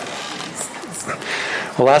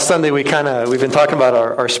Well, last Sunday we've been talking about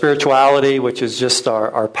our spirituality, which is just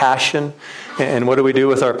our passion, and what do we do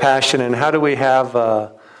with our passion, and how do we have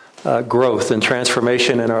growth and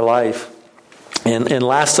transformation in our life. And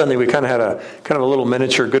last Sunday we kind of had a little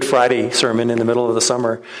miniature Good Friday sermon in the middle of the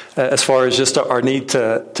summer, as far as just our need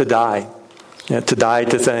to die. To die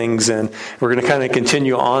to things, and we're going to kind of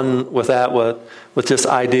continue on with that with this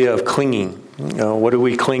idea of clinging. What do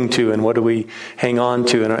we cling to, and what do we hang on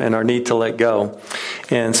to, and our need to let go.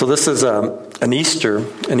 And so this is an Easter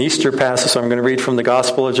passage. So I'm going to read from the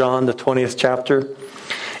Gospel of John, the 20th chapter,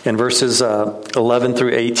 and verses 11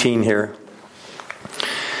 through 18 here.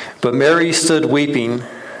 But Mary stood weeping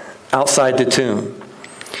outside the tomb.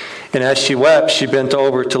 And as she wept, she bent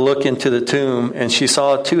over to look into the tomb, and she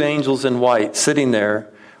saw two angels in white sitting there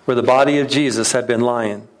where the body of Jesus had been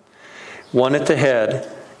lying, one at the head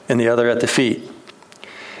and the other at the feet.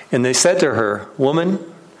 And they said to her, "Woman,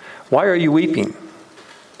 why are you weeping?"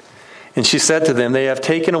 And she said to them, "They have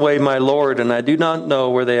taken away my Lord, and I do not know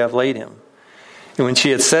where they have laid him." And when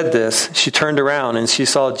she had said this, she turned around, and she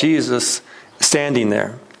saw Jesus standing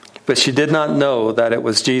there, but she did not know that it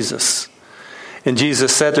was Jesus. And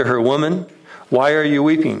Jesus said to her, "Woman, why are you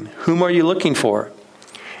weeping? Whom are you looking for?"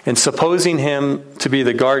 And supposing him to be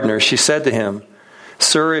the gardener, she said to him,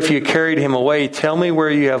 "Sir, if you carried him away, tell me where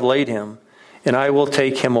you have laid him, and I will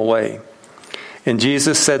take him away." And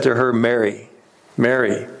Jesus said to her, "Mary,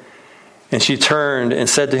 Mary." And she turned and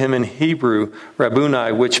said to him in Hebrew,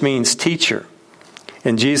 "Rabboni," which means teacher.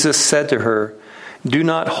 And Jesus said to her, "Do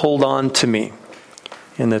not hold on to me."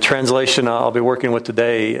 In the translation I'll be working with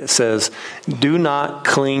today, it says, "Do not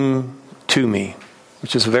cling to me,"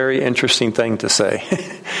 which is a very interesting thing to say.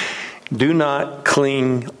 Do not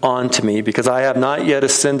cling on to me, because I have not yet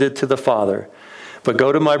ascended to the Father. But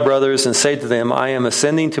go to my brothers and say to them, I am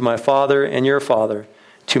ascending to my Father and your Father,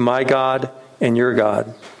 to my God and your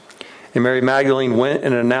God. And Mary Magdalene went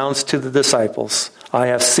and announced to the disciples, I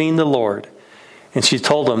have seen the Lord. And she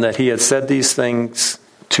told them that he had said these things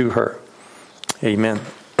to her. Amen.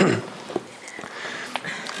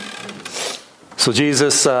 So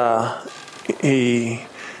Jesus, he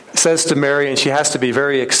says to Mary, and she has to be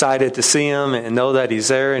very excited to see him and know that he's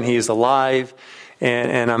there and he's alive.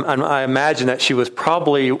 And I imagine that she was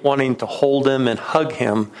probably wanting to hold him and hug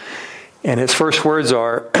him. And his first words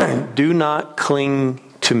are, "Do not cling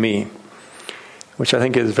to me," which I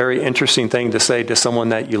think is a very interesting thing to say to someone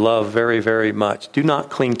that you love very, very much. Do not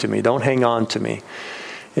cling to me. Don't hang on to me.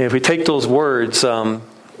 If we take those words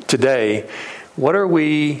today, what are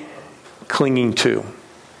we clinging to?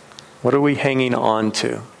 What are we hanging on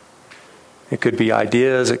to? It could be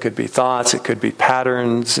ideas, it could be thoughts, it could be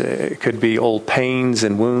patterns, it could be old pains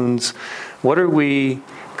and wounds. What are we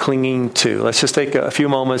clinging to? Let's just take a few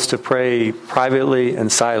moments to pray privately and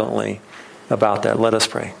silently about that. Let us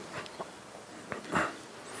pray.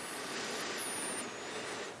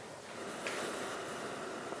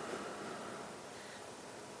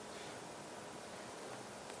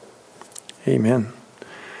 Amen.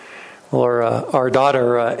 Well, our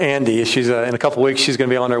daughter, Andy, she's in a couple of weeks, she's going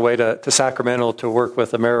to be on her way to Sacramento to work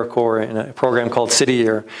with AmeriCorps in a program called City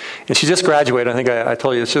Year. And she just graduated. I think I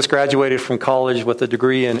told you, she just graduated from college with a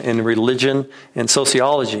degree in religion and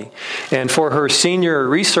sociology. And for her senior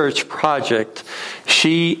research project,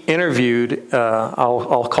 she interviewed,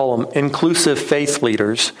 I'll call them inclusive faith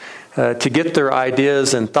leaders, to get their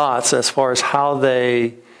ideas and thoughts as far as how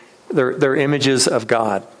their images of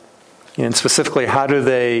God. And specifically, how do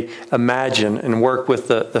they imagine and work with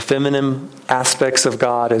the feminine aspects of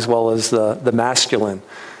God as well as the masculine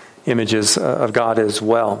images of God as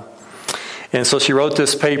well. And so she wrote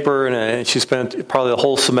this paper, and she spent probably the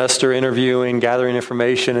whole semester interviewing, gathering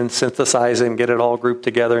information, and synthesizing, get it all grouped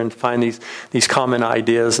together and find these common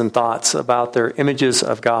ideas and thoughts about their images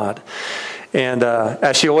of God. And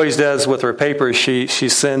as she always does with her papers, she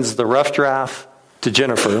sends the rough draft to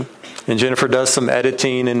Jennifer. And Jennifer does some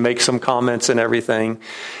editing and makes some comments and everything.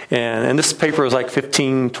 And this paper was like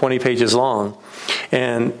 15, 20 pages long.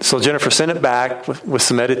 And so Jennifer sent it back with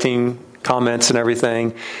some editing comments and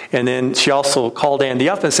everything. And then she also called Andy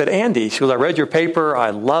up and said, "Andy," she goes, "I read your paper. I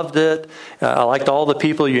loved it. I liked all the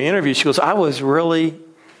people you interviewed." She goes, "I was really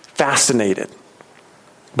fascinated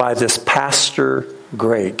by this Pastor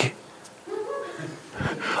Greg.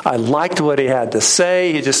 I liked what he had to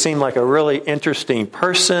say. He just seemed like a really interesting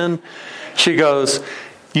person." She goes,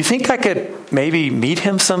 "You think I could maybe meet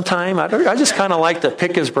him sometime? I just kind of like to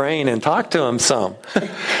pick his brain and talk to him some."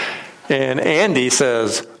 And Andy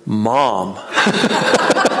says, "Mom."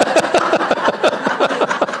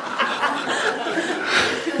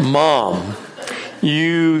 Mom.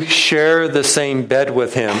 You share the same bed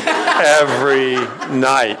with him every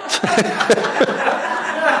night.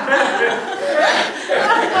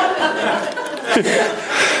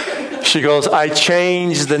 She goes, I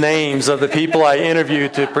changed the names of the people I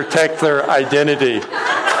interviewed to protect their identity.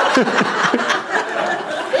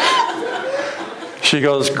 She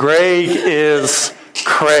goes, Greg is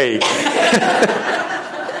Craig.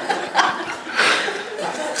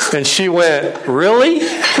 And she went, really?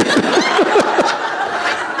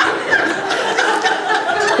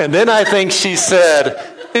 And then I think she said,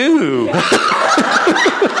 ooh.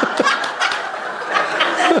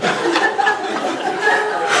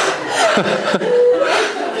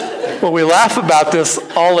 Well, we laugh about this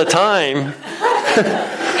all the time.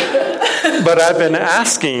 But I've been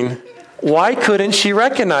asking, why couldn't she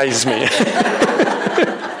recognize me?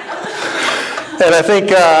 And I think,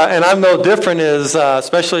 and I'm no different, is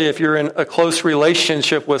especially if you're in a close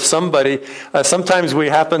relationship with somebody, sometimes we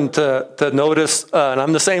happen to notice, and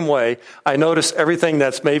I'm the same way, I notice everything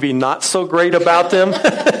that's maybe not so great about them,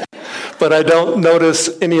 but I don't notice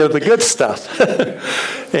any of the good stuff.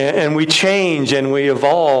 And we change and we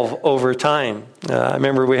evolve over time. I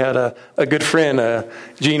remember we had a good friend,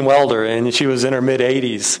 Jean Welder, and she was in her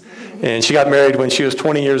mid-80s, and she got married when she was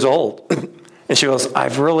 20 years old. And she goes, I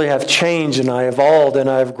really have changed and I evolved and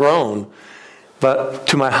I've grown. But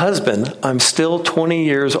to my husband, I'm still 20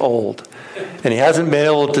 years old. And he hasn't been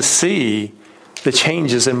able to see the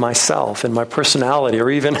changes in myself and my personality or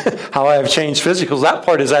even how I have changed physically. That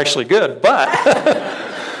part is actually good. But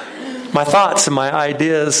my thoughts and my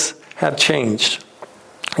ideas have changed.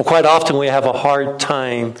 Well, quite often we have a hard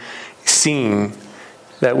time seeing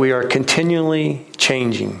that we are continually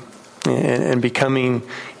changing and becoming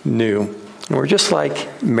new. And we're just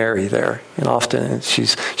like Mary there. And often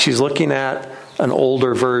she's looking at an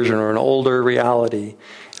older version or an older reality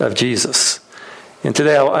of Jesus. And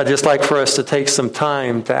today I'd just like for us to take some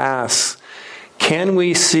time to ask, can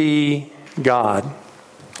we see God?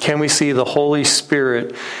 Can we see the Holy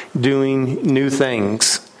Spirit doing new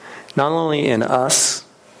things, not only in us,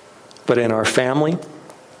 but in our family?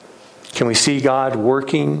 Can we see God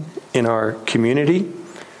working in our community?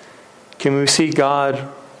 Can we see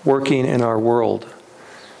God working in our world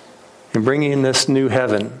and bringing this new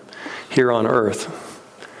heaven here on earth?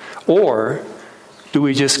 Or do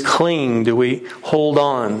we just cling? Do we hold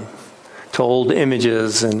on to old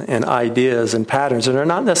images and ideas and patterns that are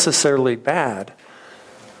not necessarily bad,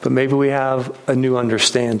 but maybe we have a new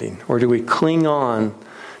understanding? Or do we cling on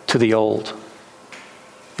to the old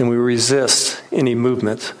and we resist any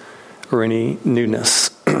movement or any newness?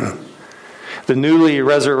 The newly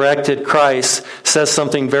resurrected Christ says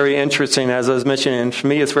something very interesting, as I was mentioning, and for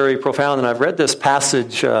me it's very profound. And I've read this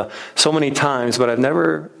passage so many times, but I've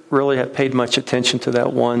never really have paid much attention to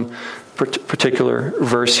that one particular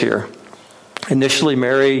verse here. Initially,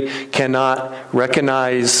 Mary cannot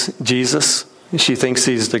recognize Jesus. She thinks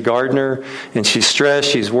he's the gardener, and she's stressed,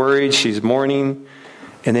 she's worried, she's mourning.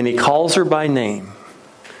 And then he calls her by name,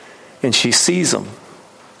 and she sees him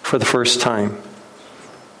for the first time.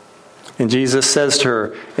 And Jesus says to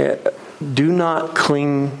her, do not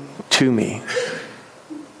cling to me.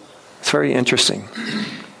 It's very interesting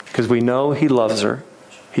because we know he loves her.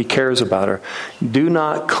 He cares about her. Do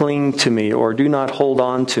not cling to me or do not hold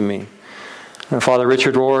on to me. And Father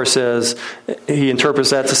Richard Rohr says, he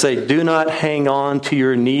interprets that to say, do not hang on to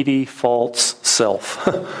your needy false self.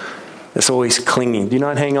 It's always clinging. Do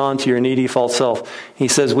not hang on to your needy false self. He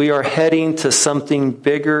says, we are heading to something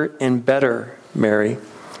bigger and better, Mary.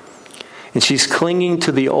 And she's clinging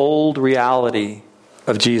to the old reality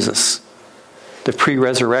of Jesus, the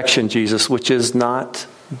pre-resurrection Jesus, which is not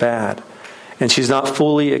bad. And she's not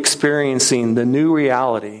fully experiencing the new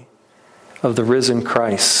reality of the risen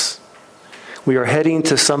Christ. We are heading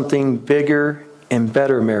to something bigger and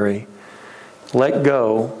better, Mary. Let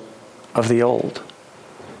go of the old.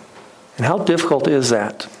 And how difficult is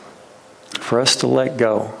that for us to let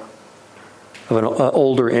go of an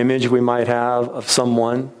older image we might have of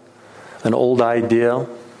someone, an old idea?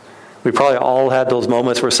 We probably all had those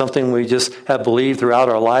moments where something we just have believed throughout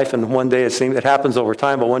our life, and one day it happens over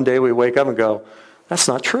time, but one day we wake up and go, that's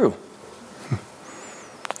not true.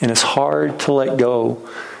 And it's hard to let go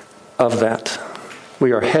of that.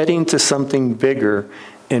 We are heading to something bigger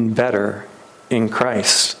and better in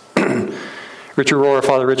Christ. Father Richard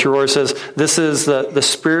Rohr says, this is the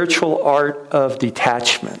spiritual art of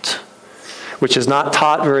detachment, which is not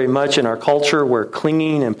taught very much in our culture, where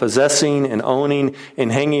clinging and possessing and owning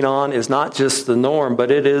and hanging on is not just the norm, but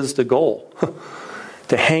it is the goal.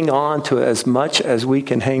 To hang on to as much as we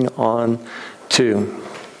can hang on to.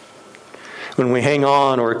 When we hang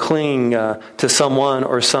on or cling to someone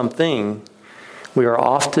or something, we are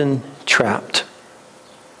often trapped,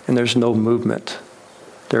 and there's no movement.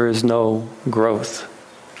 There is no growth.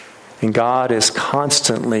 And God is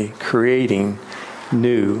constantly creating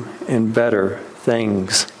new and better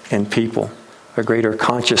things and people. A greater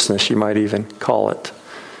consciousness, you might even call it.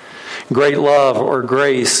 Great love or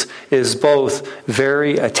grace is both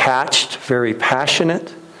very attached, very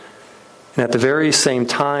passionate, and at the very same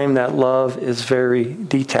time, that love is very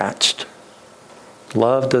detached.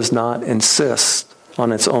 Love does not insist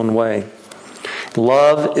on its own way.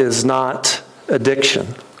 Love is not addiction.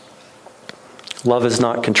 Love is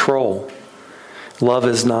not control. Love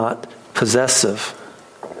is not possessive.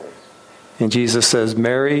 And Jesus says,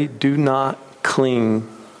 Mary, do not cling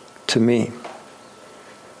to me.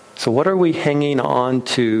 So what are we hanging on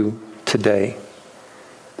to today,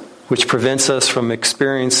 which prevents us from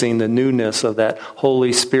experiencing the newness of that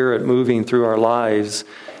Holy Spirit moving through our lives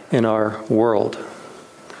in our world?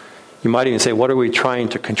 You might even say, what are we trying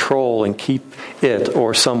to control and keep it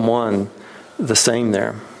or someone the same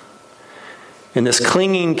there? And this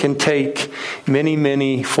clinging can take many,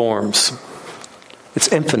 many forms. It's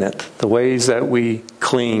infinite, the ways that we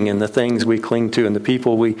cling and the things we cling to and the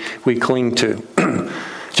people we cling to.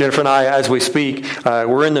 Jennifer and I, as we speak,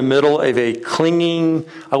 we're in the middle of a clinging,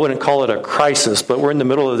 I wouldn't call it a crisis, but we're in the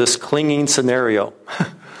middle of this clinging scenario.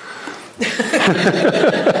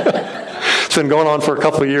 It's been going on for a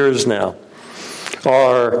couple of years now.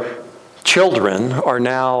 Our children are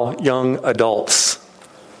now young adults.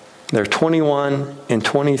 They're 21 and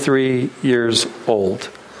 23 years old.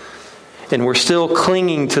 And we're still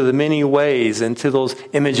clinging to the many ways and to those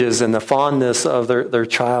images and the fondness of their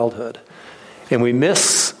childhood. And we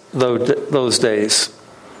miss those days.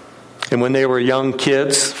 And when they were young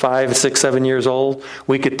kids, 5, 6, 7 years old,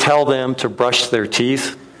 we could tell them to brush their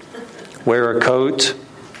teeth, wear a coat.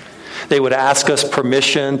 They would ask us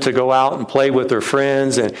permission to go out and play with their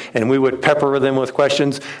friends, and we would pepper them with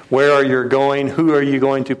questions. Where are you going? Who are you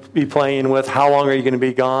going to be playing with? How long are you going to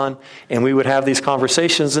be gone? And we would have these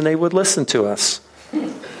conversations, and they would listen to us.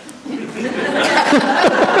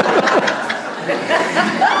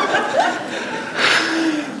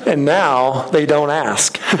 And now they don't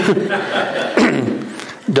ask.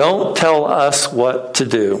 Don't tell us what to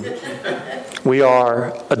do. We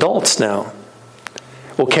are adults now.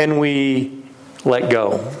 Well, can we let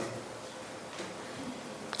go?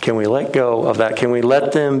 Can we let go of that? Can we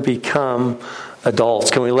let them become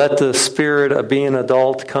adults? Can we let the spirit of being an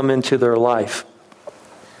adult come into their life?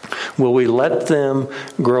 Will we let them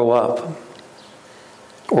grow up?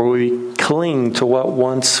 Or will we cling to what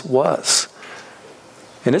once was?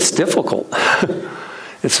 And it's difficult.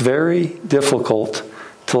 It's very difficult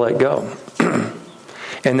to let go.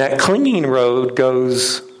 And that clinging road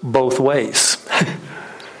goes both ways.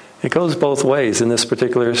 It goes both ways in this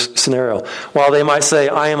particular scenario. While they might say,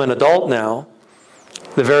 I am an adult now,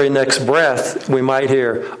 the very next breath we might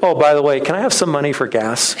hear, oh, by the way, can I have some money for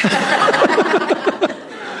gas?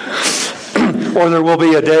 Or there will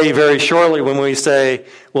be a day very shortly when we say,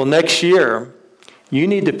 well, next year, you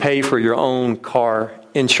need to pay for your own car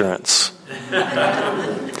insurance.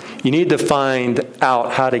 You need to find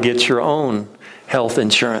out how to get your own health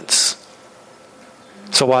insurance.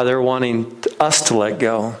 So while they're wanting us to let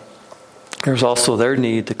go, there's also their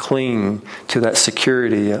need to cling to that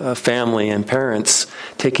security of family and parents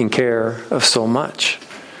taking care of so much.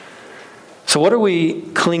 So what are we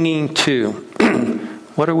clinging to?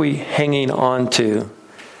 What are we hanging on to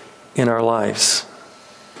in our lives?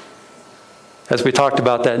 As we talked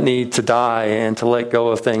about that need to die and to let go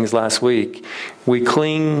of things last week, we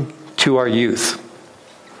cling to our youth.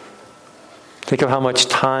 Think of how much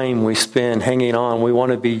time we spend hanging on. We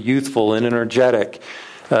want to be youthful and energetic.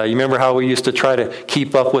 You remember how we used to try to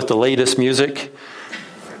keep up with the latest music?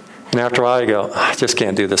 And after a while you go, I just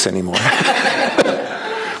can't do this anymore.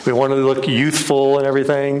 We want to look youthful and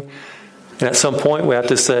everything. And at some point we have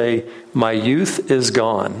to say, my youth is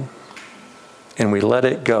gone. And we let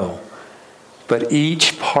it go. But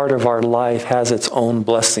each part of our life has its own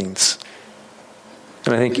blessings.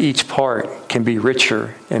 And I think each part can be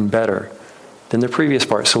richer and better than the previous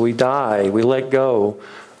part. So we die, we let go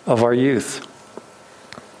of our youth.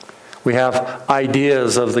 We have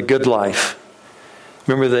ideas of the good life.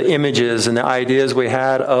 Remember the images and the ideas we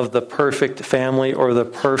had of the perfect family or the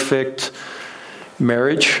perfect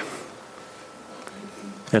marriage?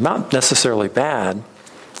 They're not necessarily bad,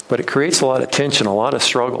 but it creates a lot of tension, a lot of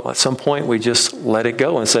struggle. At some point, we just let it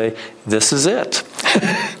go and say, this is it.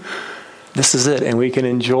 This is it. And we can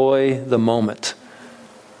enjoy the moment.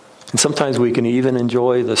 And sometimes we can even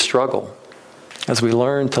enjoy the struggle as we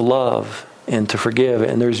learn to love and to forgive.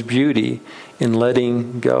 And there's beauty in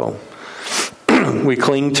letting go. We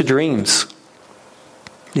cling to dreams,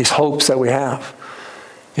 these hopes that we have.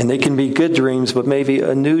 And they can be good dreams, but maybe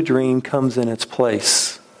a new dream comes in its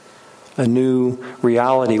place. A new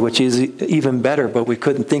reality, which is even better, but we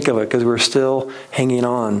couldn't think of it because we're still hanging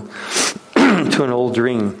on to an old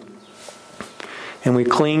dream. And we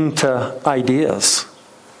cling to ideas.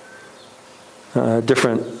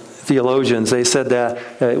 Different theologians, they said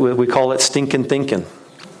that we call it stinking thinking.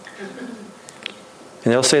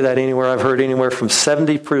 And they'll say that anywhere. I've heard anywhere from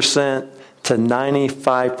 70% to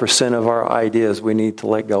 95% of our ideas we need to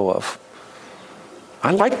let go of.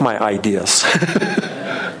 I like my ideas.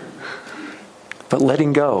 But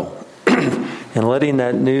letting go and letting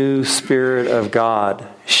that new Spirit of God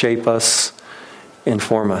shape us and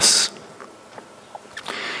form us.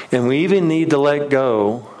 And we even need to let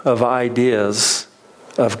go of ideas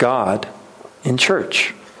of God in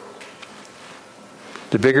church.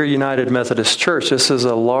 The bigger United Methodist Church, this is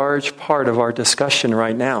a large part of our discussion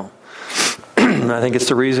right now. And I think it's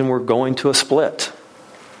the reason we're going to a split.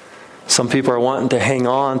 Some people are wanting to hang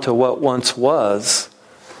on to what once was,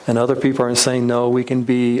 and other people are saying, no, we can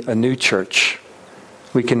be a new church.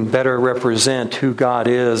 We can better represent who God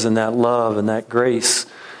is and that love and that grace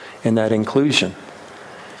and that inclusion.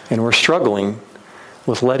 And we're struggling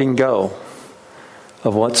with letting go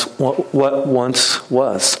of what once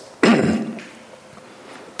was.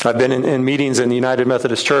 I've been in meetings in the United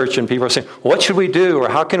Methodist Church, and people are saying, what should we do, or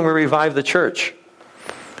how can we revive the church?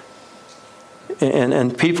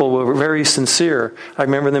 And people were very sincere. I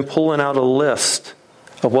remember them pulling out a list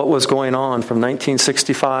of what was going on from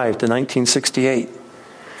 1965 to 1968.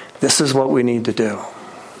 This is what we need to do.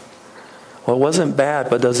 Well, it wasn't bad,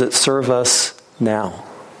 but does it serve us now?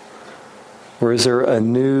 Or is there a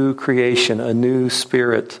new creation, a new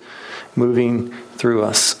spirit moving through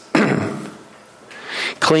us?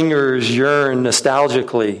 Clingers yearn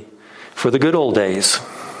nostalgically for the good old days.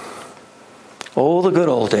 Oh, the good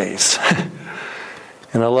old days.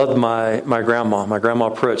 And I loved my grandma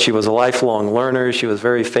Pruitt. She was a lifelong learner. She was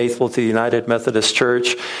very faithful to the United Methodist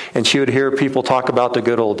Church. And she would hear people talk about the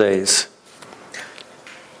good old days.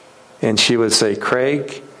 And she would say,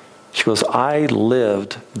 Craig, she goes, I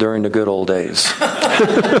lived during the good old days.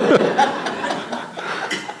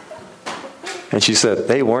 And she said,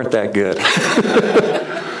 they weren't that good.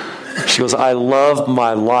 She goes, I love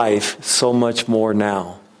my life so much more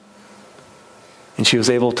now. And she was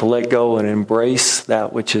able to let go and embrace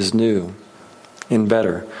that which is new and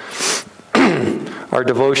better. Our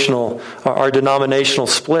denominational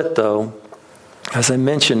split, though, as I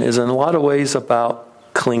mentioned, is in a lot of ways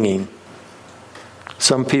about clinging.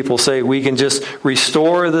 Some people say we can just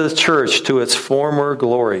restore the church to its former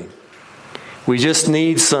glory. We just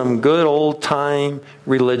need some good old-time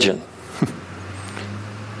religion.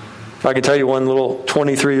 I can tell you one little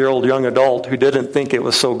 23-year-old young adult who didn't think it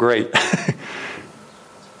was so great.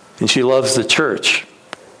 And she loves the church.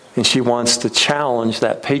 And she wants to challenge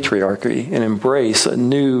that patriarchy and embrace a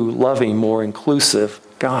new, loving, more inclusive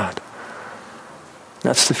God.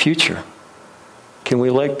 That's the future. Can we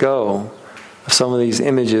let go of some of these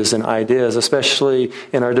images and ideas, especially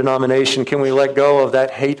in our denomination? Can we let go of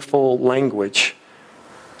that hateful language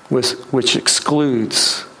which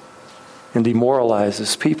excludes and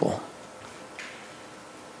demoralizes people?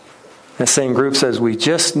 That same group says we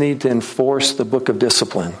just need to enforce the book of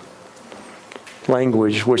discipline.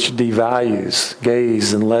 Language which devalues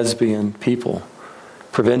gays and lesbian people,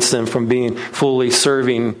 prevents them from being fully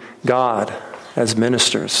serving God as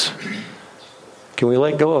ministers. Can we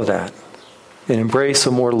let go of that and embrace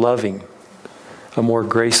a more loving, a more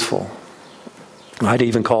graceful, I'd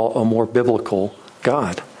even call a more biblical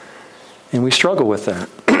God? And we struggle with that.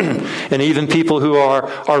 And even people who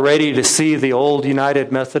are ready to see the old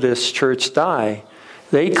United Methodist Church die,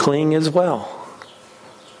 they cling as well.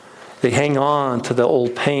 They hang on to the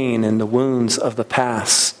old pain and the wounds of the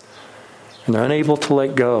past. And they're unable to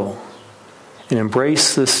let go and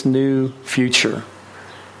embrace this new future,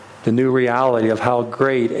 the new reality of how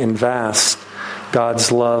great and vast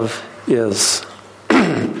God's love is.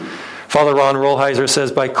 Father Ron Rolheiser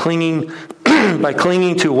says, by clinging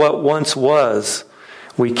to what once was,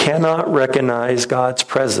 we cannot recognize God's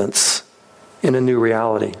presence in a new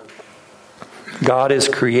reality. God is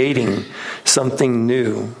creating something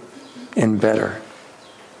new and better,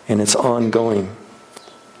 and it's ongoing.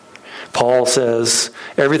 Paul says,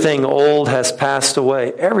 everything old has passed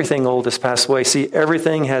away. Everything old has passed away. See,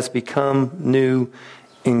 everything has become new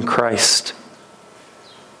in Christ.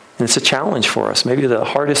 And it's a challenge for us. Maybe the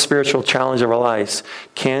hardest spiritual challenge of our lives.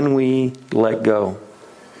 Can we let go?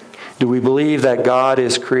 Do we believe that God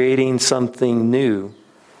is creating something new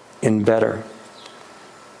and better?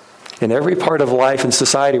 In every part of life and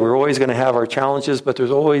society, we're always going to have our challenges, but there's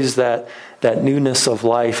always that newness of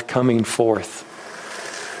life coming forth,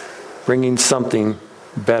 bringing something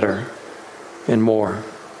better and more.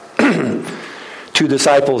 Two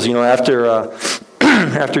disciples,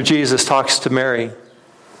 after Jesus talks to Mary,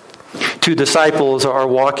 two disciples are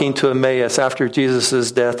walking to Emmaus after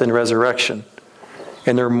Jesus' death and resurrection,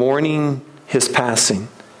 and they're mourning his passing.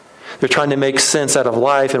 They're trying to make sense out of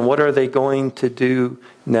life, and what are they going to do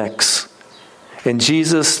next? And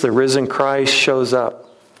Jesus, the risen Christ, shows up,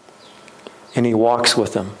 and he walks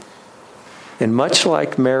with them. And much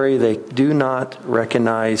like Mary, they do not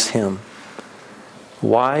recognize him.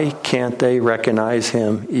 Why can't they recognize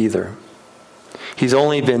him either? He's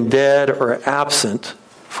only been dead or absent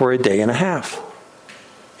for a day and a half,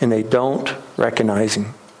 and they don't recognize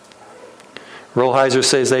him. Rolheiser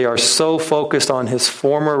says they are so focused on his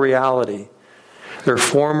former reality, their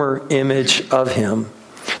former image of him,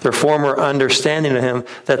 their former understanding of him,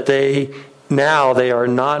 that they are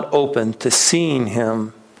not open to seeing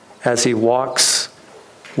him as he walks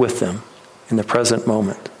with them in the present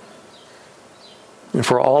moment. And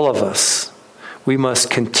for all of us, we must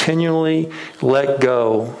continually let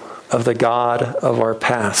go of the God of our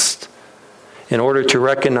past in order to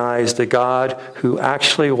recognize the God who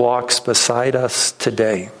actually walks beside us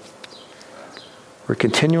today. We're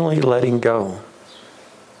continually letting go.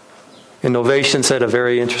 And Novatian said a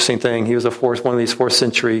very interesting thing. He was one of these 4th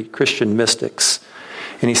century Christian mystics.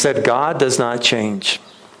 And he said, God does not change.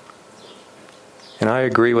 And I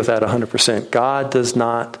agree with that 100%. God does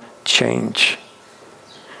not change.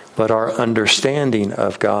 But our understanding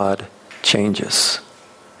of God changes.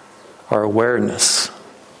 Our awareness,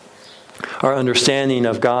 our understanding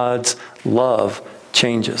of God's love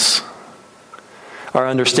changes. Our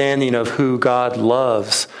understanding of who God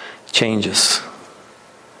loves changes.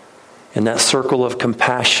 And that circle of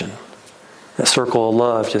compassion, that circle of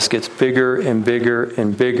love just gets bigger and bigger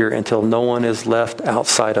and bigger until no one is left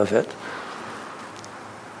outside of it.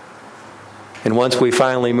 And once we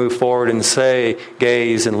finally move forward and say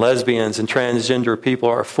gays and lesbians and transgender people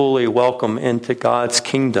are fully welcome into God's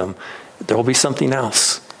kingdom, there will be something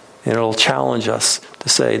else. And it'll challenge us to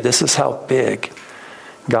say, this is how big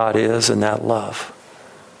God is in that love.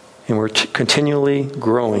 And we're continually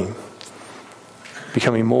growing,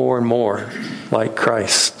 becoming more and more like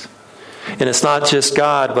Christ. And it's not just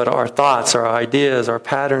God, but our thoughts, our ideas, our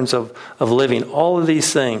patterns of living, all of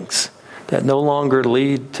these things that no longer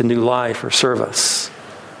lead to new life or serve us.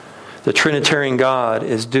 The Trinitarian God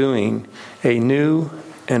is doing a new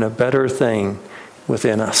and a better thing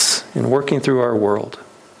within us and working through our world.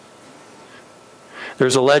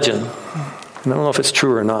 There's a legend, and I don't know if it's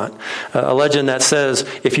true or not, a legend that says,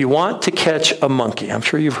 if you want to catch a monkey, I'm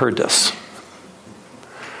sure you've heard this,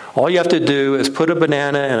 all you have to do is put a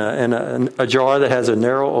banana in a jar that has a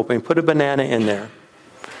narrow opening, put a banana in there.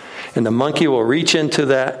 And the monkey will reach into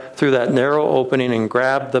through that narrow opening and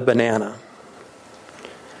grab the banana.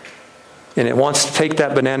 And it wants to take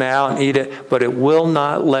that banana out and eat it, but it will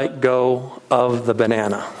not let go of the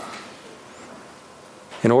banana.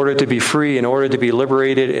 In order to be free, in order to be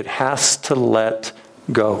liberated, it has to let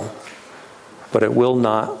go. But it will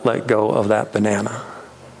not let go of that banana.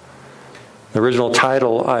 The original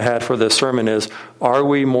title I had for this sermon is, Are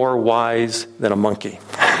We More Wise Than a Monkey?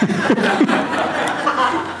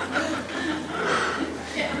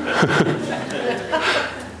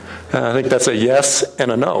 I think that's a yes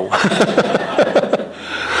and a no.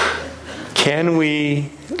 Can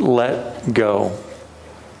we let go?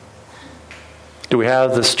 Do we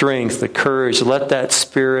have the strength, the courage to let that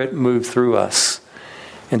Spirit move through us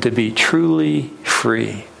and to be truly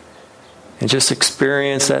free and just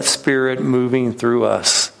experience that Spirit moving through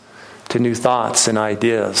us to new thoughts and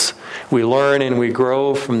ideas? We learn and we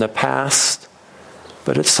grow from the past,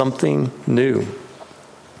 but it's something new,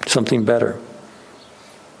 something better.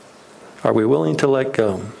 Are we willing to let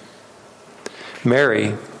go?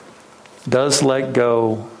 Mary does let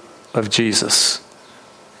go of Jesus,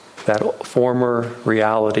 that former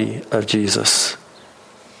reality of Jesus.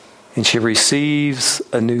 And she receives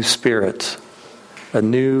a new spirit, a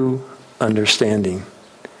new understanding.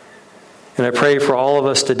 And I pray for all of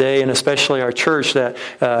us today, and especially our church, that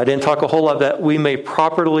I didn't talk a whole lot, that we may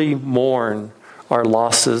properly mourn our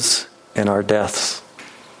losses and our deaths.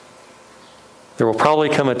 There will probably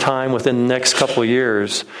come a time within the next couple of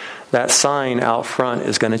years that sign out front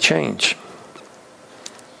is going to change.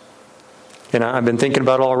 And I've been thinking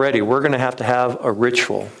about it already. We're going to have a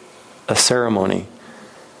ritual, a ceremony,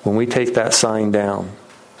 when we take that sign down.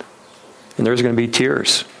 And there's going to be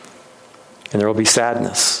tears. and there will be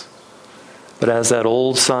sadness. But as that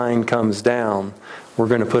old sign comes down, we're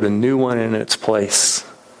going to put a new one in its place.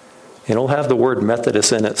 And it'll have the word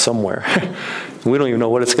Methodist in it somewhere. We don't even know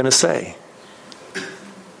what it's going to say.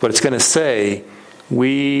 But it's going to say,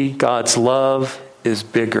 God's love is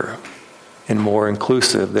bigger and more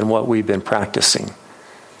inclusive than what we've been practicing.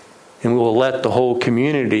 And we will let the whole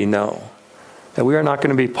community know that we are not going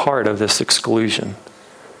to be part of this exclusion.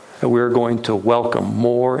 That we are going to welcome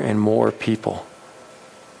more and more people.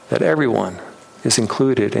 That everyone is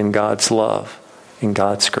included in God's love, in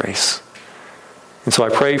God's grace. And so I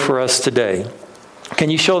pray for us today. Can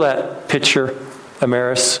you show that picture,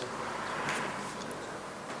 Amaris?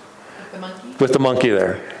 The monkey? With the monkey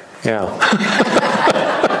there. Yeah.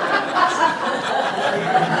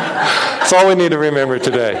 That's all we need to remember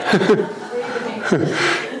today.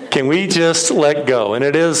 Can we just let go? And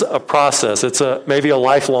it is a process. It's maybe a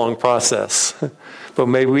lifelong process. But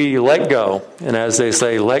may we let go. And as they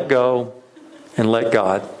say, let go and let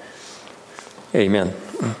God. Amen.